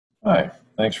Hi,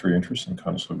 thanks for your interest in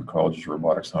Conestoga College's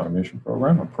Robotics and Automation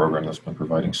program, a program that's been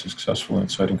providing successful and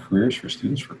exciting careers for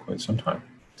students for quite some time.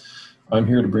 I'm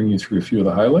here to bring you through a few of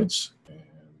the highlights and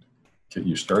get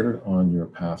you started on your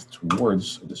path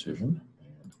towards a decision.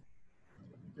 And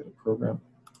let me get a program.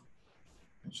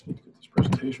 I just need to get this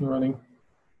presentation running.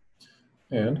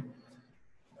 And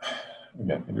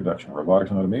again, introduction,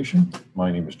 Robotics and Automation.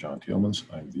 My name is John Teelmans.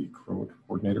 I'm the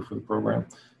coordinator for the program.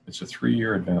 It's a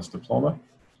 3-year advanced diploma.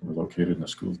 We're located in the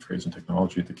School of Trades and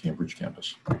Technology at the Cambridge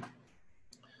campus.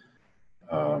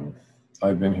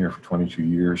 I've been here for 22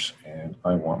 years, and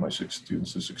I want my 6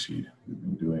 students to succeed. We've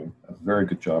been doing a very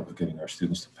good job of getting our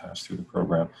students to pass through the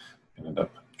program and end up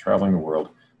traveling the world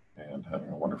and having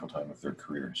a wonderful time with their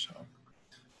careers. So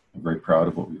I'm very proud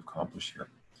of what we've accomplished here.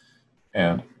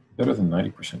 And better than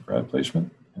 90% grad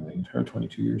placement in the entire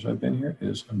 22 years I've been here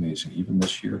is amazing. Even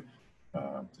this year,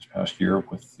 this past year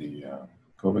with the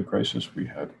COVID crisis, we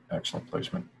had excellent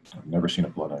placement. I've never seen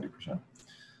it below 90%.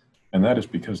 And that is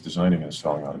because designing and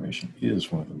installing automation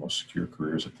is one of the most secure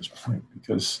careers at this point,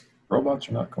 because robots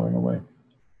are not going away.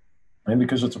 And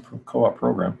because it's a co-op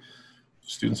program,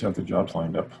 students have their jobs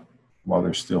lined up while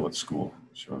they're still at school.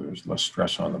 So there's less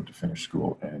stress on them to finish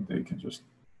school, and they can just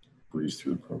breeze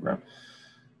through the program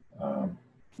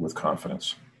with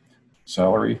confidence.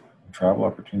 Salary and travel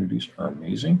opportunities are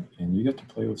amazing, and you get to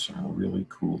play with some really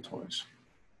cool toys.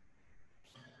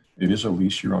 It is a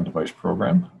lease your own device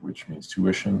program, which means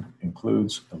tuition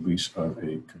includes a lease of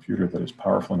a computer that is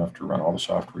powerful enough to run all the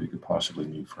software you could possibly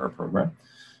need for our program.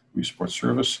 We support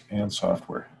service and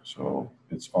software, so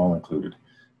it's all included.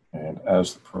 And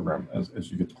as the program, as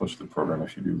you get closer to the program,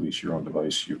 if you do lease your own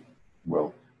device, you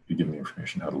will be given the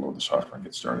information how to load the software and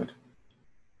get started.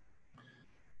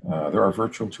 There are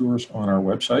virtual tours on our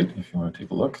website. If you want to take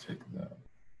a look,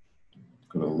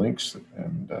 go to the links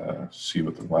and see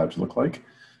what the labs look like.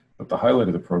 But the highlight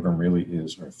of the program really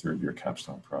is our 3rd-year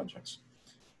Capstone Projects.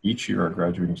 Each year, our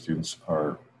graduating students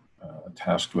are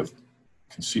tasked with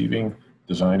conceiving,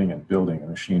 designing, and building a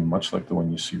machine much like the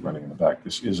one you see running in the back.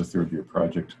 This is a 3rd-year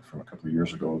project from a couple of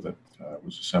years ago that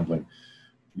was assembling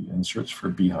the inserts for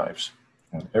beehives.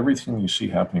 And everything you see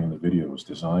happening in the video was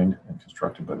designed and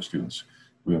constructed by the students.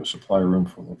 We have a supply room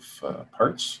full of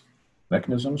parts,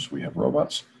 mechanisms, we have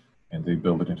robots, and they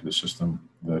build it into the system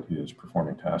that is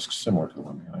performing tasks similar to the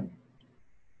one behind me.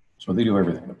 So they do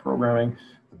everything, the programming,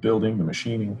 the building, the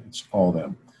machining, it's all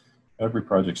them. Every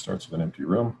project starts with an empty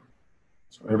room.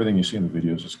 So everything you see in the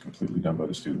videos is completely done by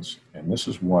the students. And this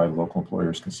is why local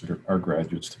employers consider our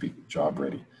graduates to be job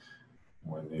ready.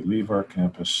 When they leave our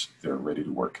campus, they're ready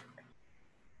to work.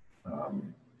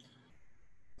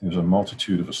 There's a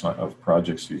multitude of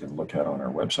projects you can look at on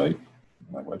our website,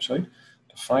 my website.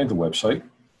 To find the website,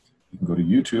 you can go to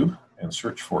YouTube and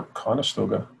search for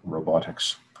Conestoga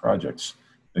Robotics Projects.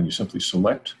 Then you simply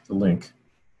select the link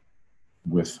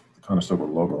with the Conestoga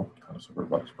logo, Conestoga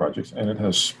Robotics Projects, and it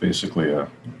has basically a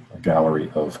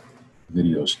gallery of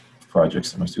videos,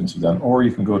 projects that my students have done, or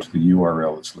you can go to the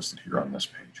URL that's listed here on this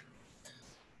page.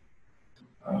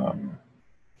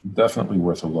 Definitely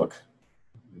worth a look.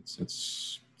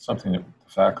 It's something that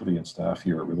the faculty and staff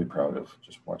here are really proud of,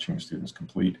 just watching the students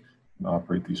complete and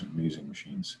operate these amazing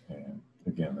machines. And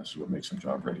again, this is what makes them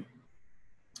job ready.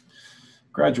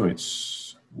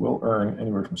 Graduates will earn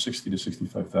anywhere from $60,000 to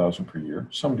 $65,000 per year.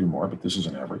 Some do more, but this is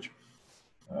an average.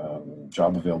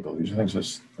 Job availability, these are things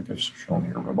that's, like I've shown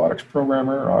here, robotics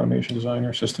programmer, automation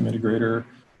designer, system integrator,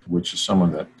 which is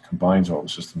someone that combines all the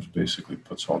systems, basically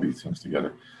puts all these things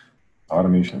together.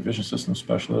 Automation and vision system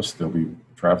specialists, they'll be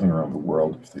traveling around the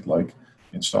world if they'd like,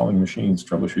 installing machines,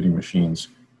 troubleshooting machines,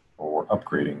 or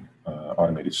upgrading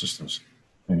automated systems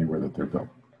anywhere that they're built.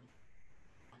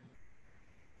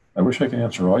 I wish I could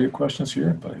answer all your questions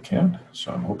here, but I can't,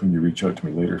 so I'm hoping you reach out to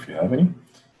me later if you have any.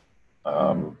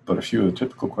 But a few of the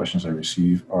typical questions I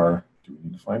receive are, do we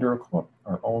need to find our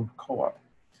own co-op?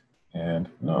 And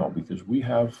no, because we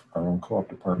have our own co-op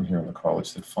department here in the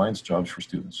college that finds jobs for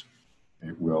students.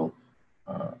 It will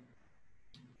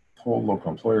poll local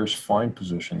employers, find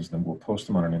positions, then we'll post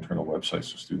them on an internal website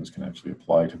so students can actually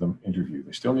apply to them, interview.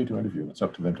 They still need to interview, and it's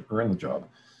up to them to earn the job,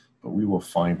 but we will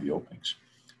find the openings.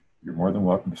 You're more than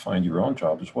welcome to find your own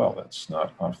job as well. That's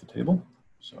not off the table.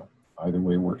 So either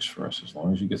way works for us, as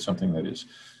long as you get something that is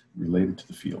related to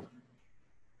the field.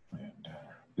 And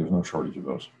there's no shortage of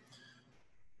those.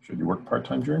 Should you work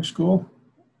part-time during school?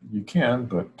 You can,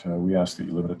 but we ask that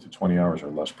you limit it to 20 hours or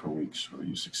less per week so that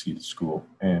you succeed at school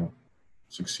and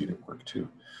succeed at work too.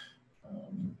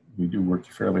 We do work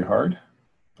fairly hard,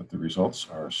 but the results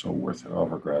are so worth it. All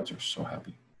of our grads are so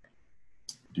happy.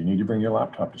 Do you need to bring your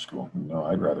laptop to school? No,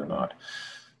 I'd rather not.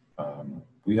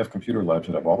 we have computer labs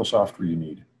that have all the software you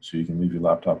need, so you can leave your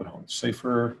laptop at home. It's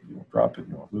safer, you won't drop it,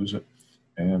 you won't lose it.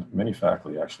 And many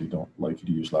faculty actually don't like you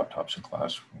to use laptops in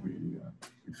class.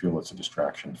 We feel it's a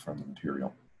distraction from the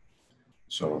material.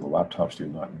 So the laptops do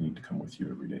not need to come with you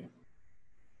every day.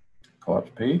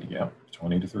 Call-ups paid, yeah,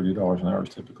 $20 to $30 an hour is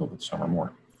typical, but some are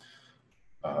more.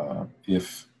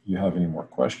 If you have any more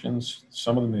questions,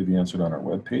 some of them may be answered on our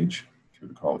webpage through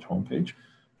the college homepage.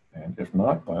 And if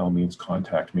not, by all means,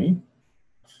 contact me.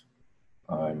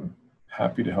 I'm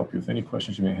happy to help you with any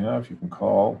questions you may have. You can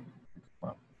call.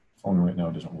 Well, phone right now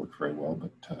doesn't work very well,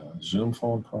 but Zoom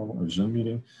phone call or Zoom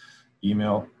meeting,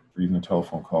 email, or even a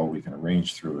telephone call we can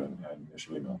arrange through an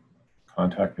initial email.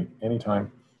 Contact me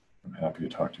anytime. I'm happy to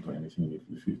talk to you about anything you need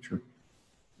for the future.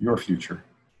 Your future.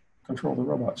 Control the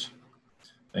robots.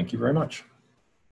 Thank you very much.